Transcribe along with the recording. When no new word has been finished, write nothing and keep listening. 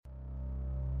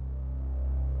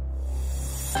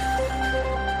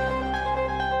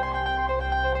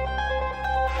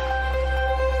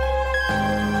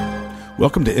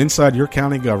Welcome to Inside Your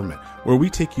County Government, where we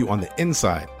take you on the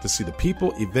inside to see the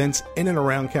people, events in and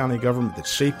around county government that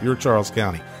shape your Charles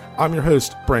County. I'm your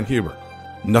host, Brent Huber.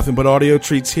 Nothing but audio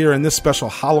treats here. In this special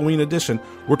Halloween edition,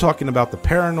 we're talking about the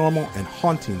paranormal and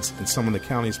hauntings in some of the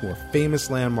county's more famous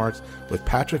landmarks with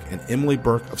Patrick and Emily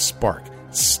Burke of Spark.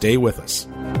 Stay with us.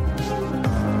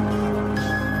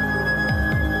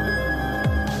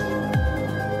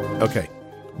 Okay,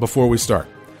 before we start,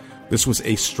 this was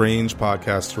a strange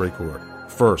podcast to record.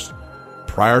 First,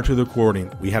 prior to the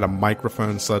recording, we had a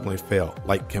microphone suddenly fail,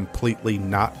 like completely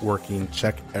not working,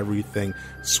 check everything,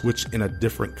 switch in a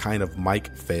different kind of mic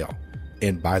fail.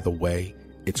 And by the way,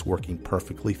 it's working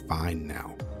perfectly fine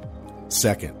now.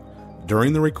 Second,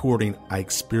 during the recording, I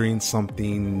experienced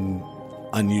something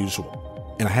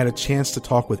unusual, and I had a chance to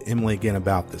talk with Emily again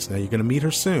about this. Now, you're going to meet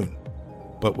her soon,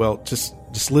 but well, just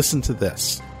listen to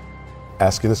this.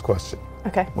 Ask you this question.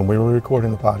 Okay. When we were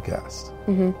recording the podcast,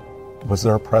 was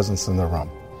there a presence in the room?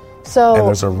 So, and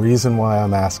there's a reason why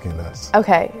I'm asking this.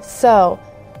 Okay, so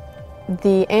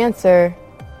the answer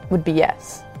would be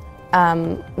yes.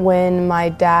 When my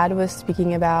dad was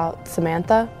speaking about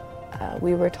Samantha,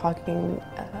 we were talking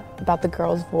about the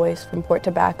girl's voice from Port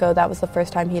Tobacco. That was the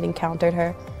first time he'd encountered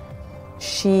her.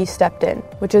 She stepped in,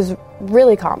 which is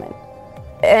really common.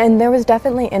 And there was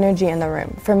definitely energy in the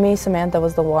room. For me, Samantha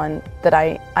was the one that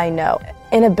I know.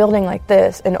 In a building like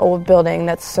this, an old building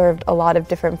that served a lot of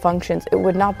different functions, it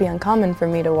would not be uncommon for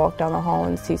me to walk down the hall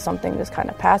and see something just kind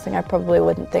of passing. I probably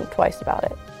wouldn't think twice about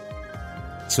it.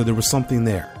 So there was something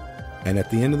there. And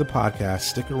at the end of the podcast,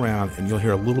 stick around and you'll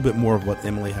hear a little bit more of what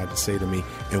Emily had to say to me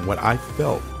and what I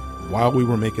felt while we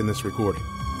were making this recording.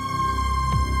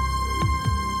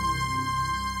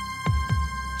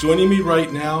 Joining me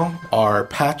right now are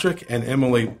Patrick and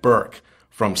Emily Burke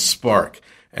from Spark.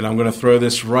 And I'm going to throw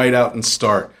this right out and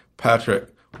start. Patrick,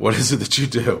 what is it that you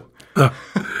do?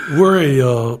 We're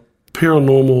a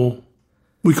paranormal,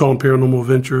 we call them paranormal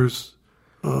ventures,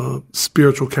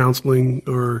 spiritual counseling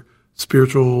or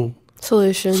spiritual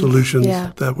solutions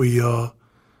that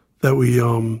we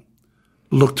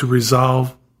look to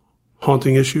resolve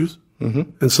haunting issues. Mm-hmm.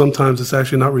 And sometimes it's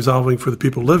actually not resolving for the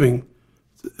people living.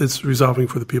 It's resolving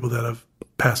for the people that have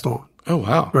passed on. Oh,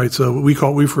 wow. Right. So we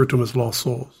refer to them as lost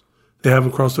souls. They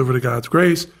haven't crossed over to God's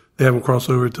grace. They haven't crossed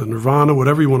over to nirvana,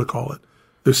 whatever you want to call it.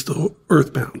 They're still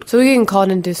earthbound. So we can call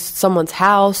it into someone's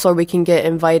house, or we can get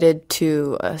invited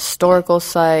to a historical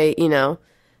site,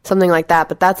 something like that.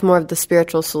 But that's more of the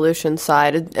spiritual solution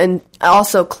side. And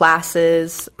also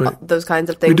classes, right. Those kinds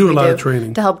of things. We do a lot of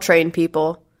training. To help train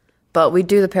people. But we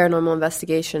do the paranormal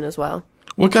investigation as well.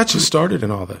 What got you started in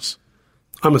all this?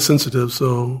 I'm a sensitive,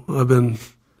 so I've been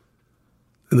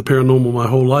in the paranormal my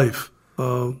whole life.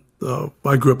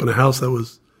 I grew up in a house that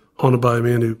was haunted by a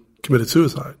man who committed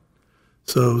suicide.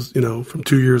 So, from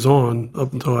 2 years on,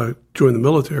 up until I joined the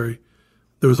military,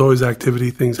 there was always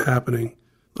activity, things happening.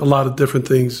 A lot of different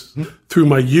things through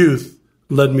my youth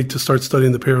led me to start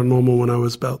studying the paranormal when I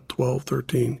was about 12,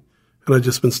 13. And I've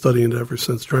just been studying it ever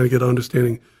since, trying to get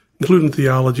understanding, including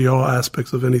theology, all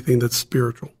aspects of anything that's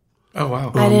spiritual. Oh,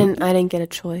 wow. I didn't get a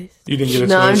choice. You didn't get a choice?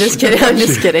 No, I'm just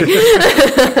kidding.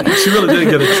 She really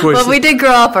didn't get a choice. Well, we did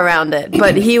grow up around it,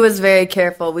 but he was very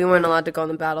careful. We weren't allowed to go on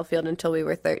the battlefield until we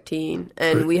were 13,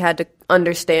 and right. We had to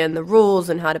understand the rules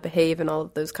and how to behave and all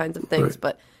of those kinds of things, right.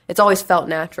 But it's always felt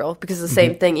natural because the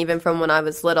same thing, even from when I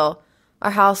was little.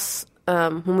 Our house,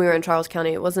 when we were in Charles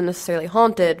County, it wasn't necessarily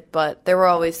haunted, but there were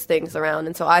always things around,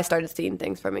 and so I started seeing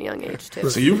things from a young age, too.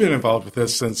 So you've been involved with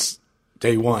this since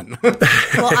day one. Well,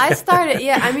 I started,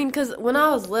 because when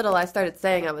I was little, I started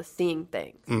saying I was seeing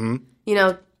things.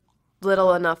 Mm-hmm.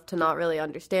 Little enough to not really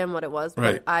understand what it was. But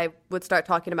right. I would start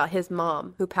talking about his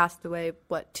mom, who passed away,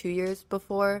 2 years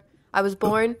before I was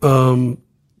born?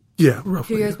 Yeah,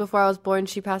 roughly. 2 years before I was born,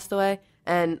 she passed away.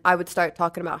 And I would start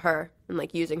talking about her and,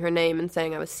 using her name and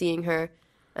saying I was seeing her.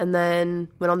 And then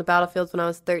went on the battlefields when I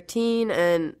was 13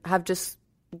 and have just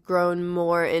grown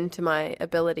more into my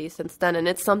ability since then, and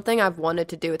it's something I've wanted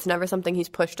to do. It's never something he's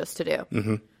pushed us to do.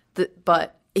 Mm-hmm.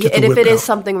 If it is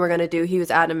something we're going to do, he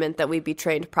was adamant that we be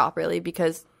trained properly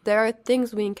because there are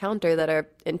things we encounter that are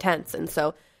intense, and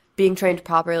so being trained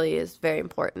properly is very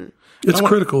important. It's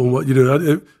critical in what you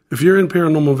do. If you're in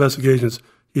paranormal investigations,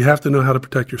 you have to know how to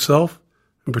protect yourself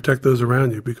and protect those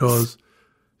around you because,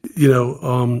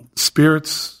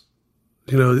 spirits,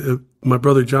 my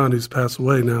brother John, who's passed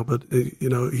away now, but,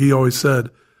 he always said,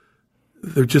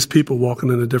 they're just people walking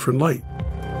in a different light.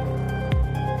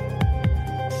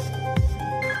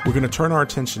 We're going to turn our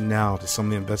attention now to some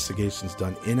of the investigations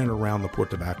done in and around the Port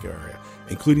Tobacco area,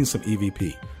 including some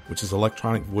EVP, which is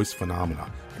electronic voice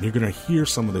phenomena, and you're going to hear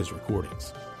some of those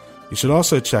recordings. You should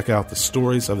also check out the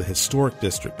Stories of the Historic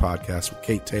District podcast with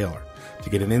Kate Taylor to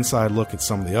get an inside look at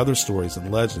some of the other stories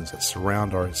and legends that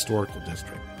surround our historical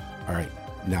district. All right,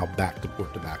 now back to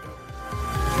Port Tobacco.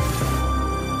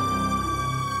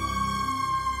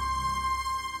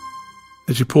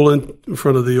 As you pull in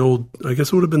front of the old, I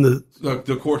guess it would have been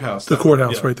the courthouse. The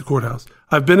courthouse, right, the courthouse.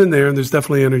 I've been in there, and there's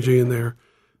definitely energy in there.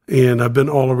 And I've been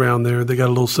all around there. They got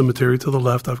a little cemetery to the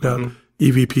left. I've got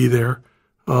EVP there.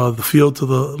 The field to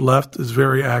the left is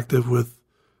very active with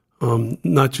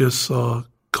not just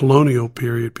colonial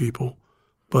period people,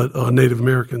 but Native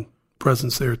American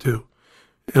presence there too.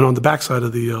 And on the backside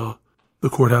of the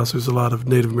courthouse, there's a lot of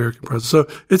Native American presence. So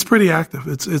it's pretty active.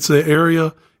 It's an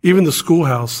area. Even the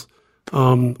schoolhouse,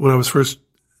 when I was first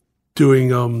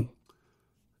doing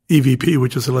EVP,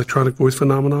 which is electronic voice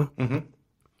phenomena,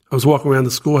 I was walking around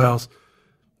the schoolhouse,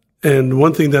 and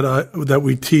one thing that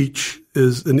we teach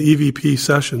is in EVP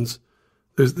sessions.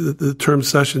 There's the term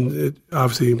session. It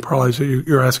obviously implies that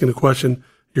you're asking a question,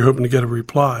 you're hoping to get a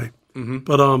reply.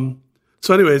 But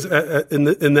so, anyways,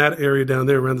 in that area down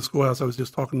there around the schoolhouse, I was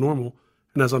just talking normal,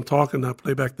 and as I'm talking, I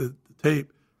play back the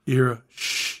tape. You hear a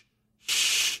shh,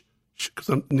 shh, shh, because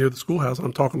I'm near the schoolhouse and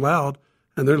I'm talking loud,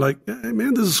 and they're like, "Hey,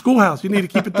 man, this is a schoolhouse. You need to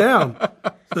keep it down."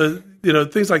 So,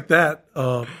 things like that.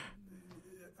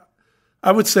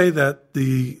 I would say that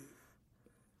the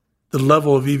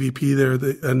level of EVP there,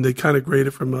 and they kind of grade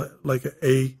it from like an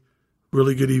A,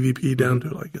 really good EVP, down to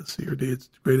like a C or D.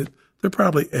 It's graded. They're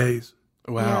probably A's.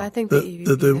 Wow. Yeah, I think the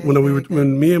EVP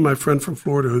when me and my friend from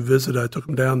Florida who visited, I took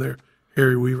him down there,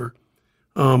 Harry Weaver.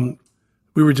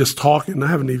 We were just talking. I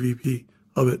have an EVP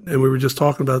of it, and we were just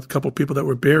talking about a couple of people that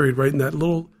were buried right in that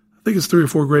little. I think it's 3 or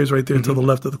 4 graves right there to the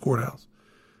left of the courthouse.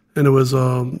 And it was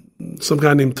some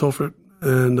guy named Tilford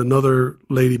and another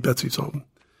lady, Betsy something.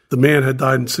 The man had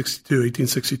died in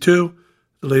 1862.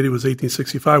 The lady was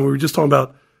 1865. We were just talking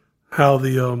about how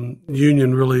the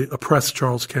Union really oppressed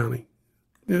Charles County.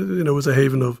 It was a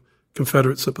haven of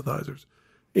Confederate sympathizers.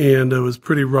 And it was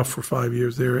pretty rough for 5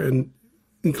 years there, and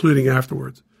including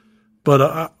afterwards.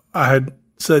 But I had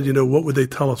said, what would they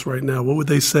tell us right now? What would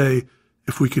they say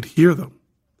if we could hear them?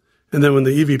 And then when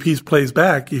the EVPs plays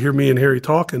back, you hear me and Harry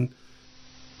talking.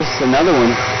 Another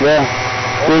one, yeah.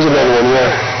 There's another one,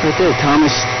 yeah. Right there,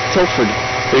 Thomas Tilford.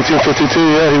 1852,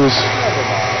 yeah, he was.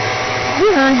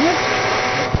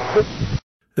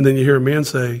 And then you hear a man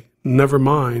say, "Never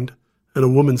mind," and a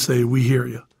woman say, "We hear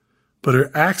you." But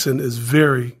her accent is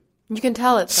very You can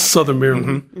tell it's Southern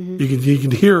Maryland. You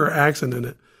can hear her accent in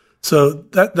it. So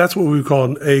that's what we would call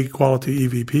an A quality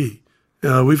EVP.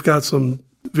 We've got some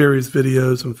various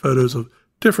videos and photos of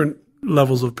different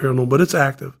levels of paranormal, but it's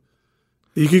active.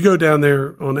 You could go down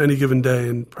there on any given day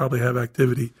and probably have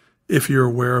activity if you're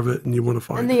aware of it and you want to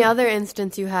find it. And the other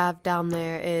instance you have down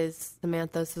there is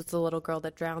Samantha. So it's the little girl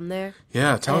that drowned there.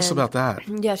 Yeah, tell us about that.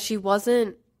 Yeah, she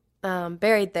wasn't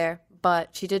buried there, but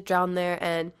she did drown there,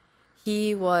 and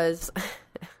he was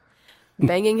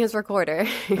banging his recorder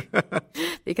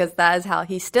because that is how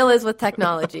he still is with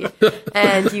technology.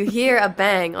 And you hear a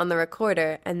bang on the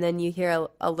recorder, and then you hear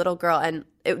a little girl. And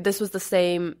this was the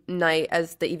same night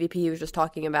as the EVP he was just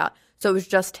talking about. So it was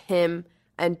just him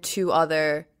and 2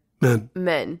 other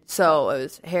men. So it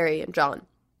was Harry and John.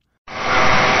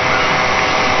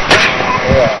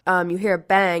 You hear a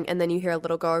bang, and then you hear a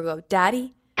little girl go,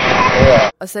 "Daddy?"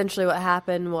 Essentially what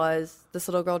happened was this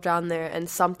little girl drowned there, and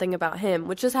something about him,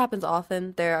 which just happens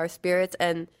often, there are spirits,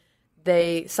 and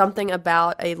something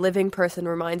about a living person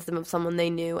reminds them of someone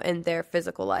they knew in their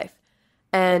physical life.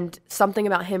 And something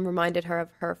about him reminded her of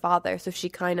her father, so she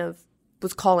kind of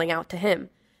was calling out to him.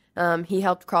 He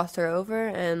helped cross her over,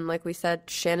 and like we said,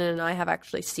 Shannon and I have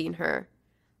actually seen her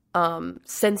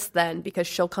since then, because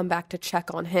she'll come back to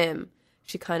check on him.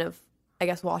 She kind of, I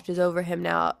guess, watches over him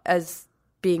now as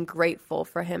being grateful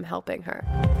for him helping her.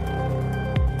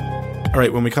 All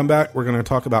right, when we come back, we're going to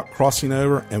talk about crossing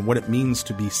over and what it means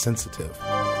to be sensitive.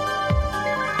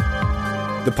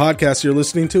 The podcast you're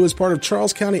listening to is part of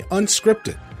Charles County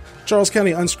Unscripted. Charles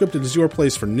County Unscripted is your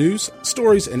place for news,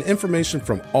 stories, and information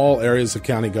from all areas of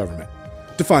county government.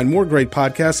 To find more great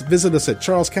podcasts, visit us at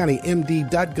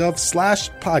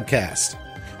charlescountymd.gov/podcast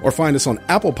or find us on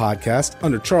Apple Podcasts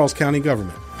under Charles County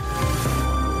Government.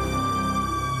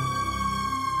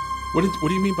 What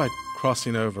do you mean by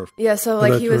crossing over? Yeah, so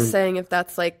like he was saying, if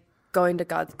that's like going to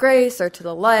God's grace or to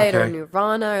the light or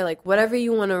nirvana or like whatever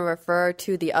you want to refer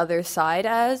to the other side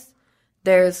as,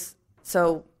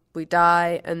 so we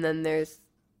die and then there's,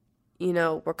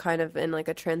 we're kind of in like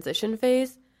a transition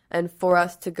phase. And for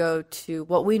us to go to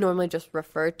what we normally just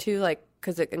refer to, like,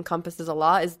 because it encompasses a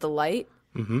lot, is the light.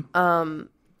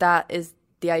 That is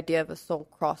the idea of a soul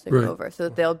crossing Right. over, so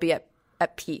that they'll be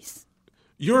at peace.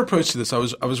 Your approach to this, I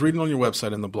was reading on your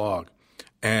website and the blog,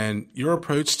 and your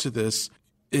approach to this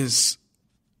is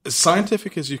as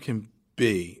scientific as you can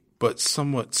be, but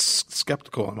somewhat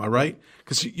skeptical. Am I right?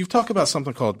 Because you've talked about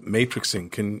something called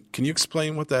matrixing. Can you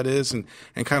explain what that is and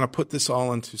kind of put this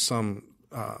all into some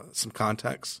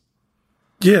context?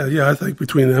 Yeah. I think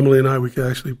between Emily and I, we could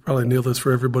actually probably nail this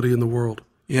for everybody in the world.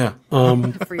 Yeah.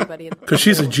 Everybody in the Because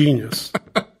she's a genius.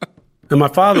 And my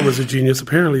father was a genius.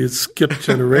 Apparently, it skipped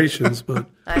generations, but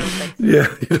I don't think so. yeah,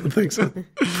 you don't think so.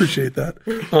 Appreciate that.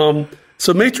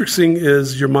 So matrixing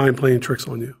is your mind playing tricks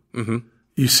on you. Mm-hmm.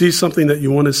 You see something that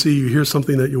you want to see. You hear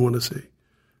something that you want to see,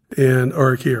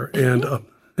 or hear, and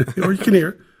or you can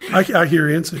hear. I hear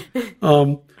and see.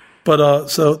 So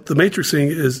the matrixing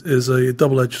is a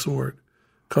double-edged sword,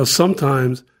 because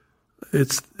sometimes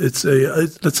let's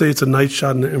say it's a night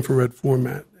shot in an infrared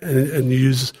format, and you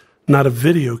use not a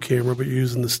video camera, but you're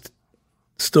using the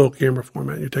still camera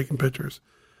format. You're taking pictures.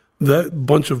 That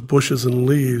bunch of bushes and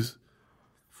leaves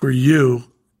for you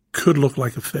could look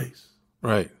like a face.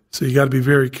 Right. So you got to be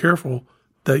very careful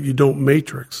that you don't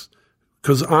matrix,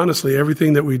 because honestly,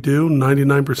 everything that we do,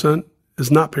 99%, is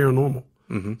not paranormal.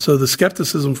 Mm-hmm. So the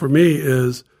skepticism for me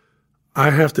is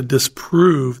I have to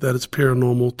disprove that it's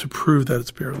paranormal to prove that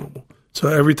it's paranormal. So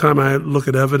every time I look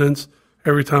at evidence,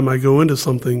 every time I go into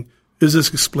something, is this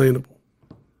explainable?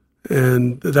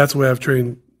 And that's the way I've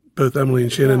trained both Emily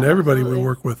and Shannon and everybody we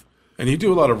work with. And you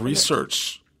do a lot of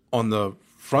research on the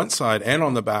front side and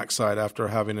on the back side after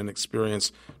having an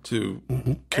experience to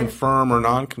confirm or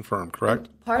non-confirm, correct?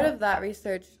 Part of that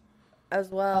research as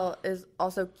well is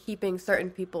also keeping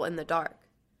certain people in the dark.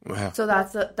 Yeah. So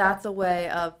that's a way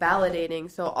of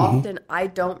validating. So often I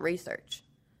don't research.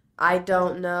 I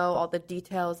don't know all the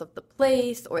details of the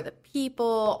place or the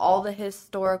people, all the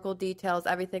historical details,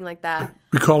 everything like that.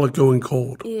 We call it going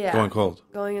cold. Yeah. Going cold.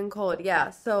 Going in cold,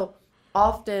 yeah. So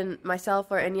often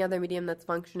myself or any other medium that's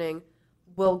functioning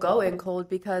will go in cold,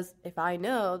 because if I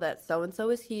know that so-and-so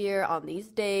is here on these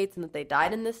dates and that they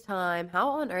died in this time, how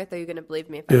on earth are you going to believe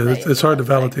me if I say It's hard to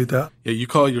those things? validate that. Yeah, you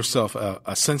call yourself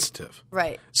a sensitive.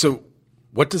 Right. So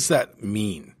what does that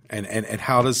mean? And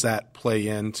how does that play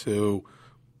into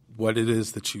what it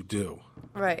is that you do?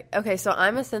 Right. Okay, so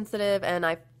I'm a sensitive, and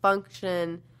I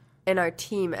function in our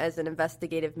team as an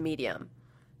investigative medium.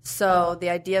 So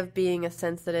the idea of being a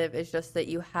sensitive is just that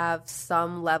you have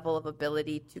some level of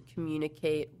ability to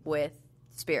communicate with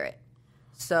spirit.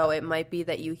 So it might be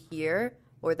that you hear,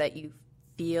 or that you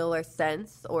feel or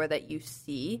sense, or that you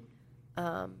see.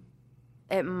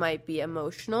 It might be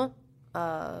emotional.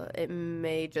 It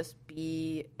may just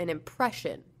be an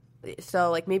impression.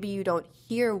 So, like, maybe you don't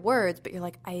hear words, but you're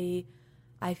like, I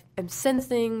am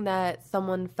sensing that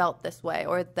someone felt this way,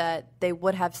 or that they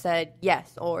would have said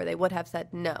yes, or they would have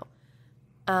said no.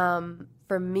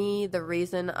 For me, the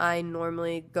reason I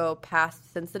normally go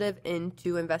past sensitive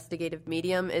into investigative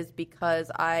medium is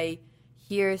because I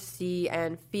hear, see,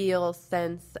 and feel,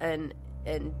 sense, and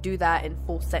do that in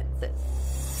full sentences.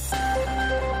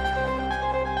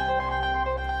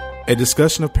 A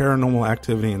discussion of paranormal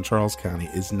activity in Charles County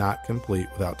is not complete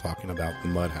without talking about the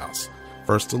Mudd House.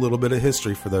 First, a little bit of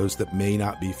history for those that may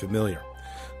not be familiar.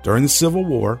 During the Civil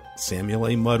War, Samuel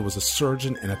A. Mudd was a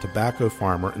surgeon and a tobacco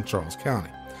farmer in Charles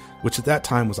County, which at that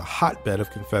time was a hotbed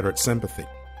of Confederate sympathy.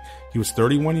 He was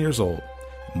 31 years old.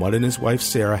 Mudd and his wife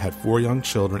Sarah had 4 young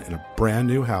children in a brand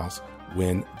new house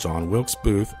when John Wilkes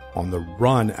Booth, on the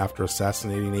run after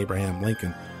assassinating Abraham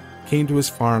Lincoln, came to his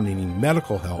farm needing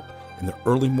medical help in the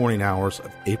early morning hours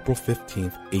of April 15,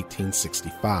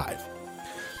 1865.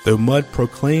 Though Mudd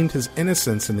proclaimed his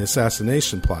innocence in the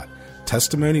assassination plot,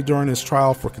 testimony during his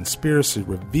trial for conspiracy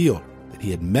revealed that he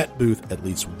had met Booth at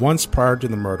least once prior to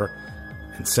the murder,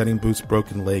 and setting Booth's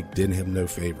broken leg did him no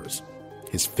favors.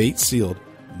 His fate sealed,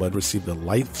 Mudd received a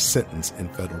life sentence in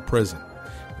federal prison.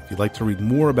 If you'd like to read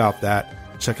more about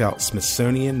that, check out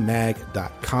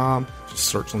SmithsonianMag.com. Just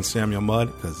search on Samuel Mudd,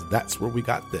 because that's where we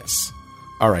got this.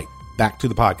 All right. Back to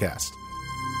the podcast.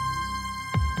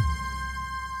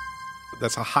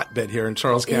 That's a hotbed here in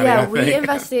Charles County, Yeah, I think. we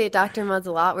investigate Dr. Mudd's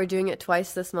a lot. We're doing it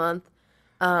twice this month.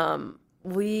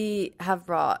 We have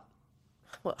brought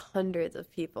hundreds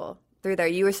of people through there.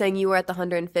 You were saying you were at the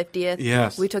 150th.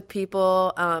 Yes. We took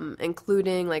people,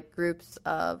 including like groups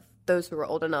of those who were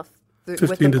old enough with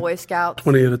 15 the to Boy Scouts.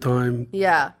 20 at a time.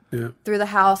 Yeah. Yeah. Through the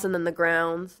house and then the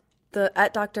grounds.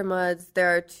 At Dr. Mudd's,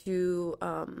 there are two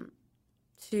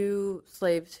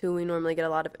slaves who we normally get a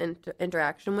lot of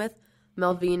interaction with.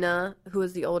 Melvina, who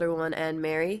is the older one, and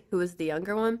Mary, who is the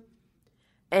younger one.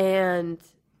 And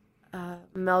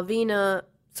Melvina,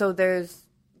 so there's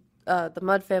the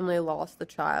Mudd family lost the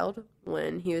child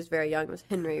when he was very young. It was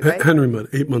Henry, right? Henry Mudd,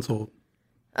 8 months old.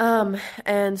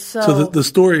 And so... So the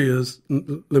story is,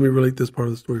 let me relate this part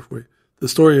of the story for you. The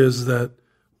story is that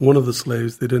one of the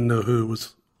slaves, they didn't know who,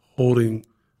 was holding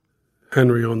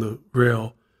Henry on the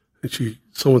rail, and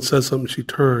someone said something, she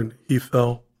turned, he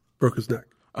fell, broke his neck.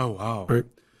 Oh, wow. Right?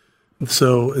 And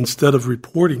so instead of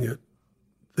reporting it,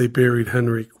 they buried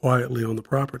Henry quietly on the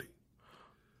property.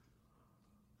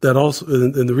 That also,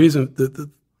 and the reason that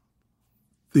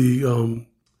the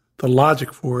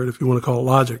logic for it, if you want to call it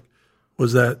logic,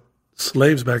 was that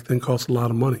slaves back then cost a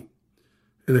lot of money.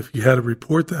 And if you had to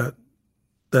report that,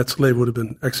 that slave would have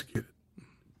been executed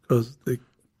because they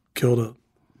killed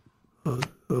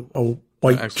a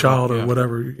white child or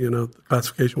whatever, the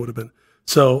classification would have been.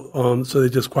 So they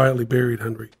just quietly buried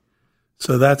Henry.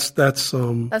 So that's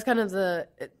kind of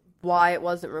why it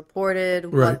wasn't reported,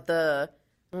 right. what I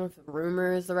don't know if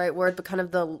rumor is the right word, but kind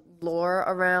of the lore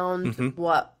around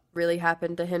what really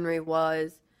happened to Henry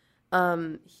was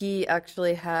he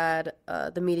actually had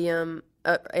a medium.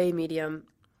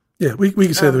 Yeah, we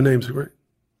can say their names, right?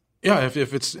 Yeah,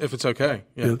 if it's okay.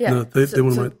 Yeah. No, they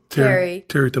want to Terry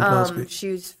Templowski.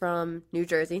 She's from New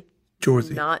Jersey.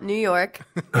 Jersey. Not New York.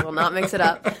 I will not mix it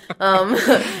up.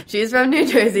 She's from New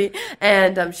Jersey,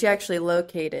 and she actually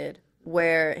located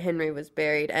where Henry was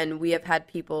buried. And we have had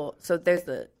people. So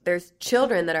there's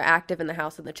children that are active in the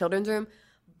house in the children's room,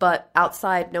 but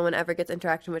outside, no one ever gets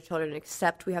interaction with children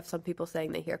except we have some people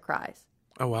saying they hear cries.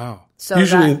 Oh wow! So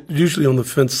usually on the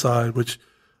fence side, which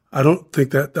I don't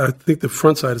think that. I think the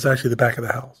front side is actually the back of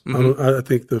the house. I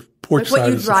think the porch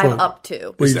side is the front. What you drive up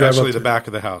to. It's actually the back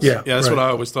of the house. Yeah, that's right. what I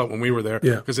always thought when we were there.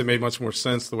 Yeah, because it made much more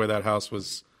sense the way that house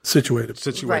was situated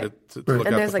right. And to look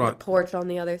there's out the front. a porch on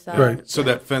the other side. Right. So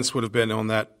that fence would have been on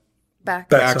that back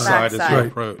side as you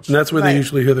approach. And that's where they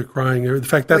usually hear the crying. In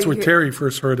fact, that's where Terry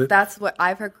first heard it. That's what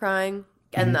I've heard crying,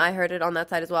 and I heard it on that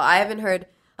side as well. I haven't heard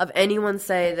of anyone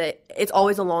say that it's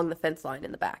always along the fence line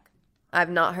in the back. I've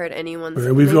not heard anyone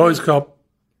say. We've always caught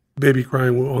baby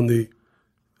crying on the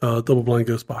double blind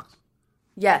ghost box.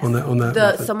 Yes. On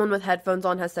that someone with headphones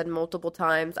on has said multiple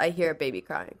times, I hear a baby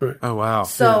crying. Right. Oh, wow.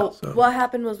 So what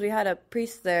happened was we had a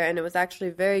priest there, and it was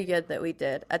actually very good that we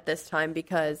did at this time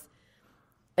because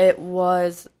it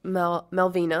was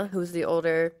Melvina, who's the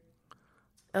older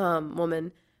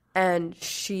woman, and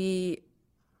she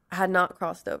had not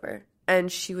crossed over. And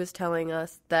she was telling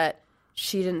us that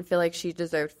she didn't feel like she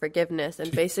deserved forgiveness.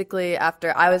 And basically,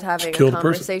 after I was having a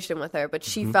conversation with her, but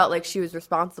she felt like she was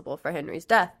responsible for Henry's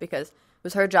death because it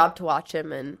was her job to watch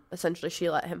him, and essentially she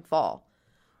let him fall.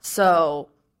 So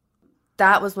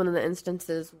that was one of the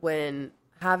instances when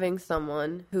having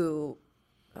someone who,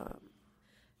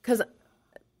 because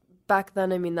back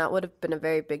then, I mean, that would have been a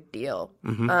very big deal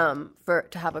to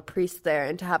have a priest there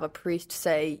and to have a priest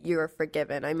say, you're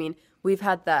forgiven. I mean, we've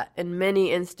had that in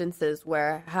many instances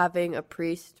where having a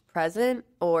priest present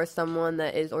or someone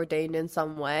that is ordained in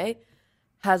some way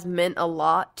has meant a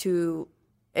lot to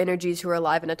energies who are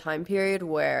alive in a time period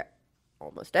where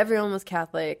almost everyone was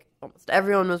Catholic, almost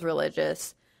everyone was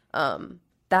religious.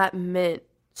 That meant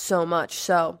so much.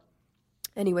 So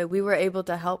anyway, we were able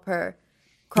to help her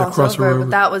cross over. But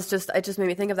that was it just made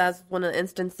me think of that as one of the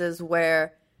instances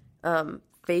where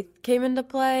faith came into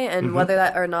play, and whether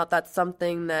that or not that's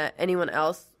something that anyone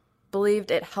else believed,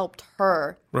 it helped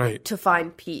her to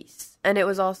find peace. And it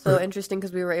was also interesting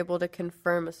because we were able to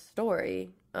confirm a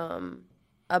story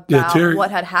about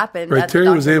what had happened. Right, Terry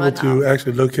was able to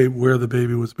actually locate where the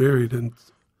baby was buried and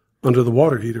under the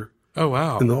water heater. Oh,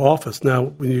 wow. In the office. Now,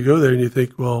 when you go there and you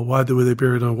think, well, why were they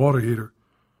buried on a water heater?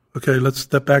 Okay, let's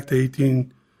step back to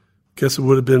 18. Guess it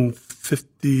would have been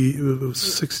 50,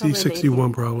 60,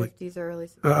 61 probably. 50s or early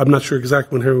 60s. I'm not sure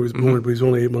exactly when Henry was born, but he's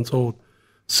only 8 months old.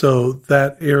 So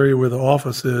that area where the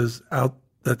office is out,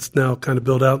 that's now kind of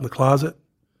built out in the closet,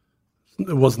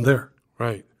 it wasn't there.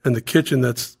 Right. And the kitchen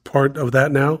that's part of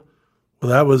that now,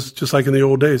 well, that was just like in the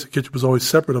old days. The kitchen was always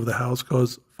separate of the house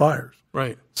because fires.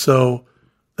 Right. So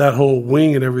that whole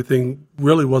wing and everything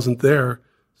really wasn't there.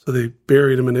 So they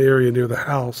buried him in the area near the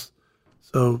house.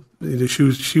 So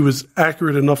she was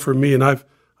accurate enough for me, and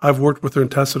I've worked with her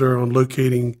and tested her on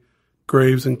locating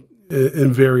graves in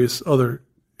various other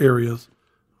areas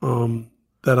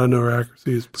that I know her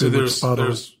accuracy is pretty much spot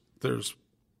on. There's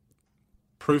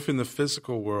proof in the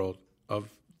physical world of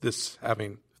this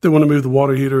having. If they want to move the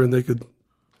water heater, and they could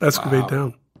excavate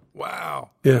down.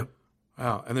 Wow. Yeah.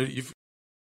 Wow. And then you've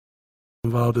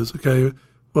involved is okay.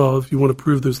 Well, if you want to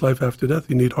prove there's life after death,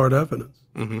 you need hard evidence.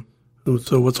 Mm-hmm.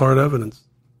 So what's hard evidence?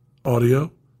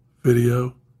 Audio,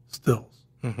 video, stills.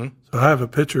 Mm-hmm. So I have a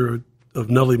picture of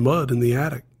Nellie Mudd in the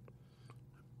attic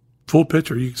full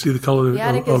picture. You can see the color The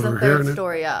attic of is her the hair third in it.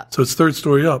 story up. So it's third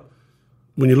story up.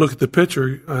 When you look at the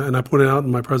picture, and I point it out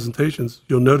in my presentations,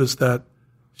 you'll notice that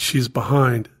she's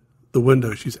behind the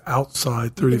window. She's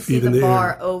outside 30 feet in the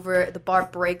air. The bar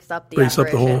breaks up the Breaks up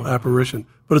the apparition. whole apparition.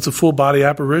 But it's a full body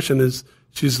apparition.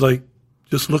 She's like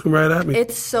just looking right at me.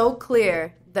 It's so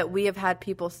clear that we have had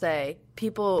people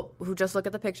who just look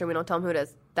at the picture and we don't tell them who it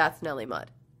is, that's Nellie Mudd.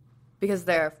 Because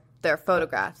they're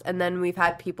photographs. And then we've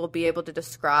had people be able to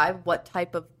describe what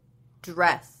type of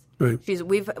dress. Right.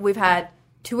 We've had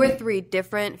 2 or 3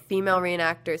 different female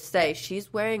reenactors say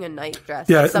she's wearing a night dress.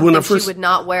 Yeah, Like something she would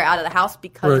not wear out of the house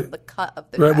because of the cut of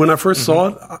the dress. Right. When I first saw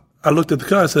it, I looked at the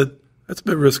cut. I said, "That's a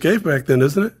bit risque back then,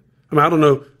 isn't it?" I mean, I don't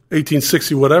know,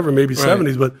 1860 whatever, maybe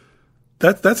 70s, but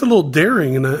that's a little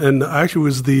daring. And actually, it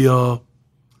was the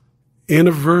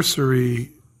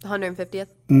anniversary. 150th.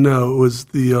 No, it was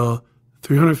the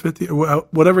 350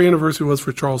 whatever anniversary was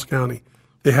for Charles County.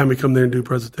 They had me come there and do a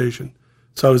presentation.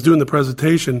 So I was doing the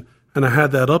presentation. And I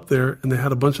had that up there, and they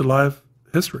had a bunch of live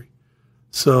history.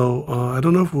 So I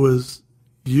don't know if it was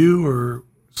you or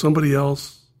somebody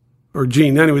else or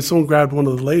Jean. Anyway, someone grabbed one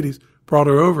of the ladies, brought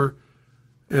her over,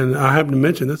 and I happened to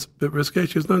mention, that's a bit risque.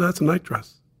 She goes, "No, that's a night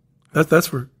dress. That's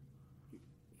for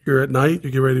you're at night, you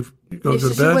get ready to go to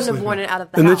bed." She wouldn't have worn it out of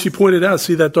the and house. then she pointed out,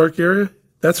 see that dark area?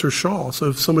 That's her shawl. So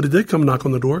if somebody did come knock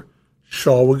on the door,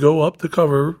 shawl would go up to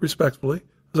cover her respectfully.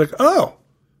 I was like, oh.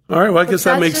 All right, well, I guess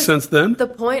that makes sense then. The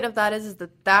point of that is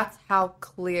that that's how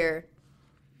clear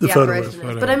the apparition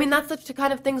is. But I mean, that's such the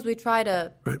kind of things we try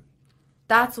to. Right.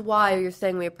 That's why you're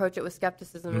saying we approach it with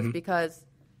skepticism, is because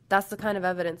that's the kind of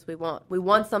evidence we want. We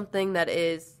want something that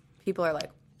is people are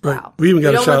like, wow. Right. We even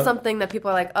got don't want something that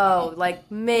people are like, oh, like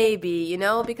maybe,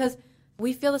 because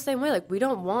we feel the same way. Like we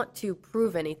don't want to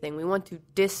prove anything. We want to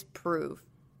disprove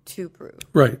to prove.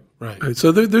 Right. Right.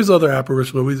 So there's other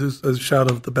apparitions. But we just a shot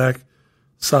of the back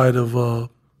side of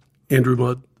Andrew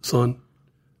Mudd's son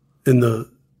in the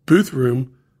Booth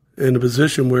room in a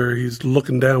position where he's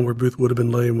looking down where Booth would have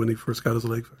been laying when he first got his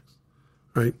leg fixed,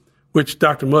 right? Which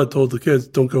Dr. Mudd told the kids,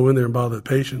 don't go in there and bother the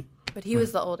patient. But he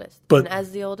was the oldest. But- and as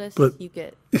the oldest, but- you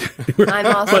get. I'm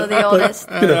also the oldest.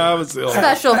 I was the old.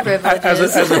 Special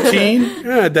privileges. As a teen,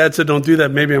 Dad said, don't do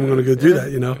that. Maybe I'm going to go do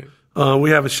that,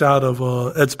 We have a shot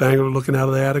of Ed Spangler looking out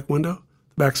of the attic window,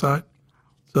 the backside.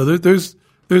 So there's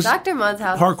Dr. Mudd's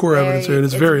house hardcore evidence here, and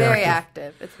it's very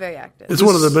active. It's very active. It's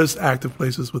one of the most active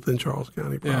places within Charles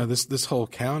County. Probably. Yeah, this whole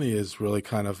county is really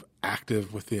kind of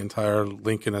active with the entire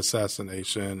Lincoln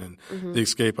assassination and the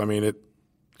escape. I mean, it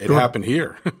happened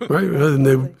here. Right, and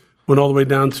they went all the way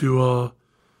down to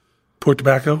Port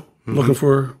Tobacco looking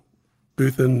for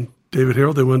Booth and David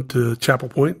Harold. They went to Chapel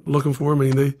Point looking for him.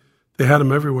 I mean, they had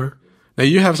him everywhere. Now,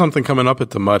 you have something coming up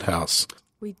at the Mudd House.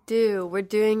 We do. We're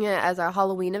doing it as our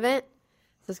Halloween event.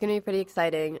 So it's going to be pretty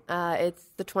exciting. It's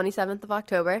the 27th of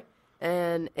October,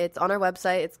 and it's on our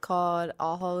website. It's called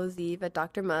All Hallows Eve at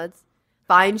Dr. Mudd's.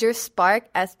 Find Your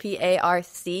Spark,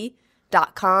 SPARC.com.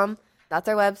 That's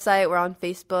our website. We're on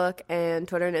Facebook and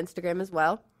Twitter and Instagram as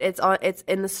well. It's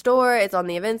in the store. It's on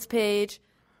the events page.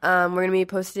 We're going to be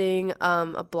posting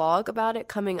a blog about it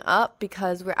coming up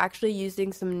because we're actually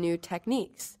using some new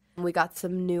techniques. We got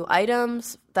some new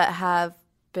items that have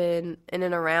been in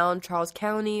and around Charles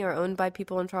County or owned by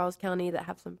people in Charles County that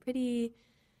have some pretty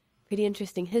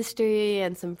interesting history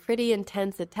and some pretty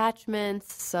intense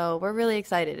attachments. So we're really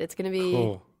excited. It's going to be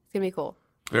Cool. It's going to be cool.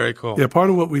 Very cool. Yeah, part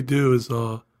of what we do is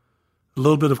a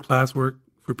little bit of classwork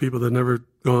for people that never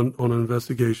gone on an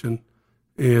investigation,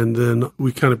 and then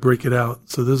we kind of break it out.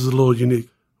 So this is a little unique.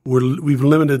 We've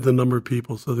limited the number of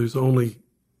people, so there's only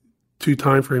 2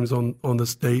 time frames on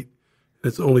this date.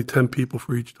 It's only 10 people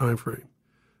for each time frame.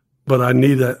 But I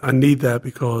need that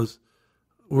because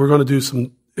we're going to do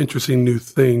some interesting new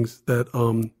things that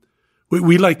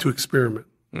we like to experiment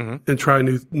and try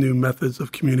new methods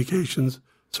of communications.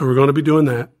 So we're going to be doing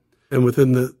that. And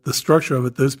within the structure of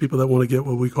it, those people that want to get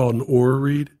what we call an aura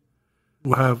read,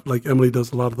 we'll have, like Emily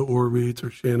does a lot of the aura reads, or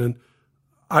Shannon.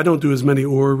 I don't do as many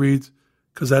aura reads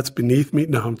because that's beneath me.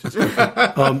 No, I'm just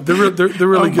kidding. They're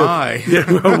really good. My. Yeah,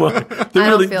 oh my.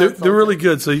 They're really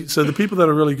good. So the people that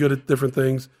are really good at different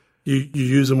things, you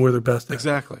use them where they're best at.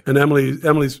 Exactly. And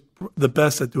Emily's the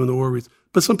best at doing the aura reads.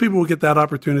 But some people will get that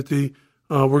opportunity.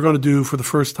 We're going to do, for the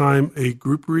first time, a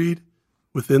group read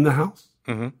within the house.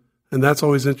 Mm-hmm. And that's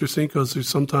always interesting because there's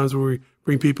sometimes where we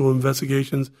bring people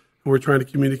investigations and we're trying to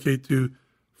communicate to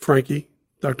Frankie,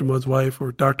 Dr. Mudd's wife,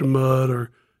 or Dr. Mudd,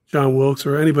 or John Wilkes,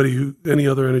 or any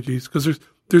other energies. Because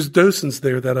there's docents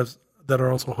there that are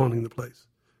also haunting the place.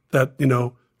 That,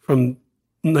 from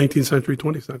 19th century,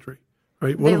 20th century.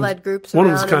 right? They led groups one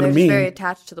around, of them's and kind they're of just mean. very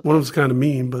attached to the One of place. them's kind of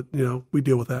mean, but we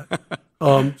deal with that.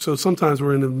 So sometimes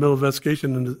we're in the middle of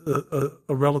investigation, and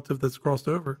a relative that's crossed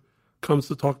over comes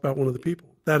to talk about one of the people.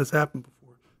 That has happened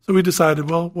before. So we decided,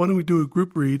 well, why don't we do a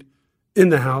group read in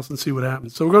the house and see what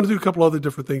happens? So we're going to do a couple other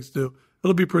different things too.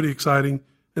 It'll be pretty exciting.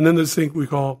 And then there's this thing we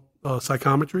call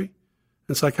psychometry.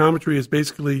 And psychometry is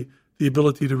basically the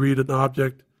ability to read an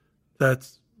object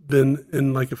that's been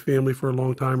in like a family for a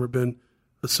long time or been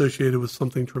associated with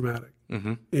something traumatic.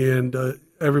 Mm-hmm. And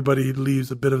everybody leaves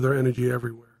a bit of their energy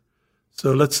everywhere.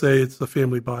 So let's say it's the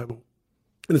family Bible,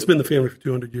 and it's been in the family for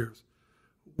 200 years.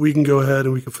 We can go ahead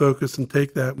and we can focus and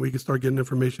take that, and we can start getting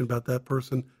information about that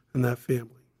person and that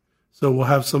family. So we'll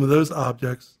have some of those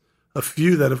objects, a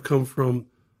few that have come from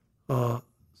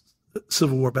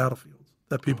Civil War battlefields,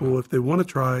 that people, if they want to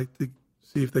try to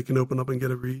see if they can open up and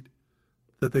get a read,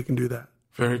 that they can do that.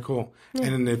 Very cool. Yeah.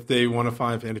 And if they want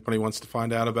to if anybody wants to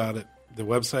find out about it, the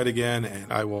website again,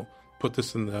 and I will put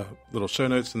this in the little show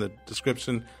notes in the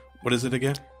description. What is it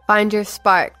again? Find Your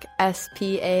Spark,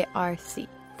 SPARC.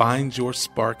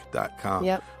 FindYourSpark.com.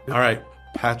 Yep. All right,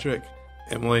 Patrick,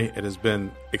 Emily, it has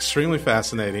been extremely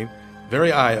fascinating,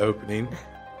 very eye-opening.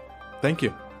 Thank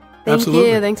you. Thank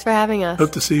you. Thanks for having us.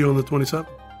 Hope to see you on the 27th.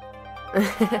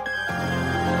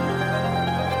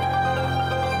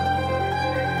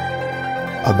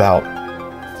 About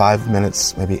 5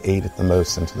 minutes, maybe 8 at the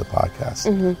most into the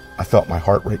podcast, I felt my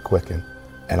heart rate quicken,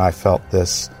 and I felt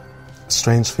this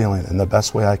strange feeling, and the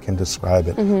best way I can describe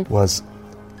it was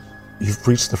you've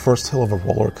reached the first hill of a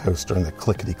roller coaster and the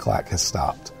clickety-clack has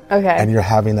stopped. Okay. And you're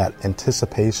having that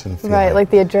anticipation feeling. Right,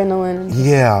 like the adrenaline.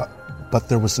 Yeah, but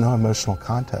there was no emotional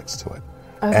context to it.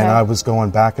 Okay. And I was going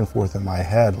back and forth in my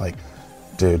head like,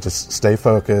 dude, just stay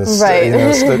focused. Right.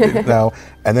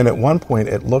 And then at one point,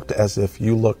 it looked as if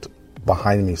you looked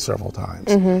behind me several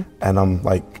times. And I'm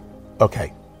like,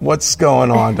 okay, what's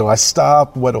going on? Do I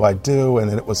stop? What do I do? And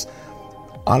then it was,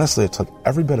 honestly, it took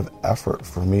every bit of effort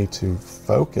for me to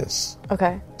focus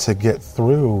to get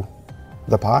through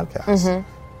the podcast.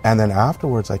 And then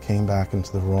afterwards, I came back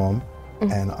into the room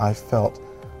and I felt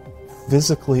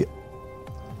physically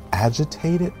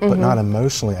agitated, but not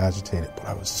emotionally agitated. But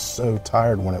I was so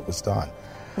tired when it was done.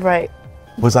 Right.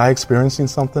 Was I experiencing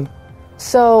something?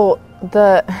 So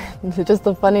just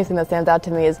the funny thing that stands out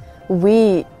to me is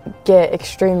we get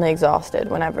extremely exhausted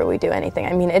whenever we do anything.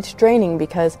 I mean, it's draining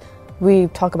because we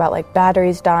talk about like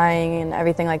batteries dying and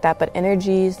everything like that, but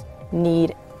energies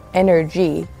need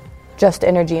energy, just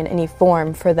energy in any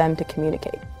form for them to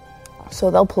communicate. So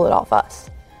they'll pull it off us.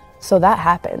 So that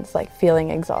happens, like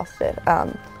feeling exhausted.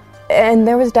 And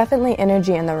there was definitely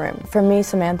energy in the room. For me,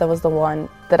 Samantha was the one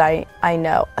that I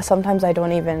know. Sometimes I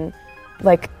don't even,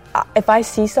 like, if I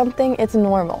see something, it's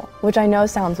normal, which I know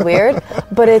sounds weird,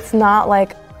 but it's not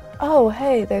like, oh,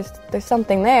 hey, there's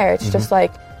something there. It's just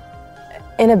like,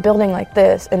 in a building like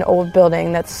this, an old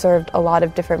building that's served a lot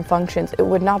of different functions, it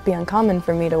would not be uncommon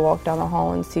for me to walk down the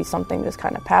hall and see something just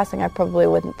kind of passing. I probably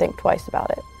wouldn't think twice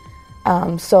about it.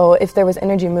 So if there was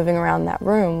energy moving around that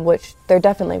room, which there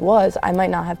definitely was, I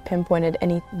might not have pinpointed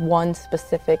any one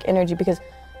specific energy because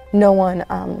no one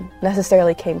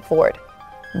necessarily came forward.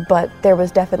 But there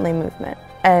was definitely movement.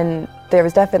 And there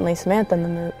was definitely Samantha in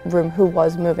the room who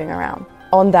was moving around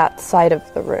on that side of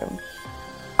the room.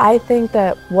 I think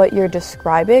that what you're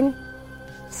describing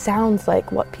sounds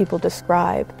like what people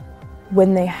describe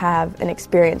when they have an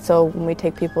experience. So when we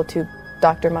take people to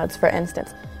Dr. Mudd's, for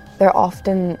instance, they're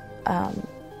often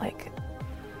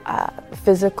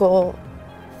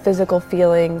physical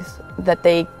feelings that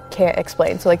they can't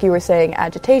explain. So like you were saying,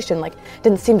 agitation, like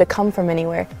didn't seem to come from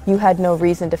anywhere. You had no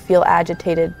reason to feel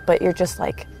agitated, but you're just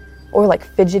like, or like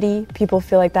fidgety, people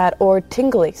feel like that, or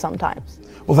tingly sometimes.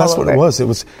 Well, that's what it was. It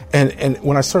was, and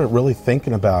when I started really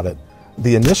thinking about it,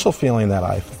 the initial feeling that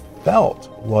I felt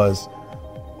was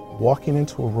walking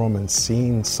into a room and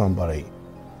seeing somebody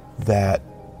that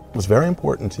was very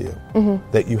important to you,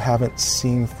 that you haven't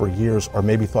seen for years or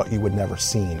maybe thought you would never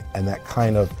seen, and that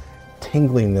kind of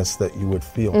tingliness that you would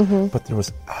feel. But there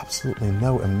was absolutely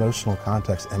no emotional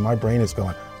context, and my brain is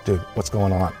going, dude, what's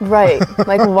going on? Right.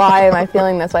 Like, why am I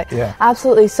feeling this way? Yeah.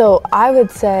 Absolutely. So I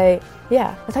would say,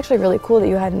 yeah, it's actually really cool that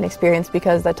you had an experience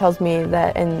because that tells me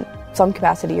that in some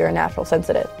capacity you're a natural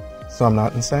sensitive. So I'm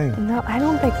not insane. No, I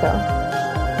don't think so.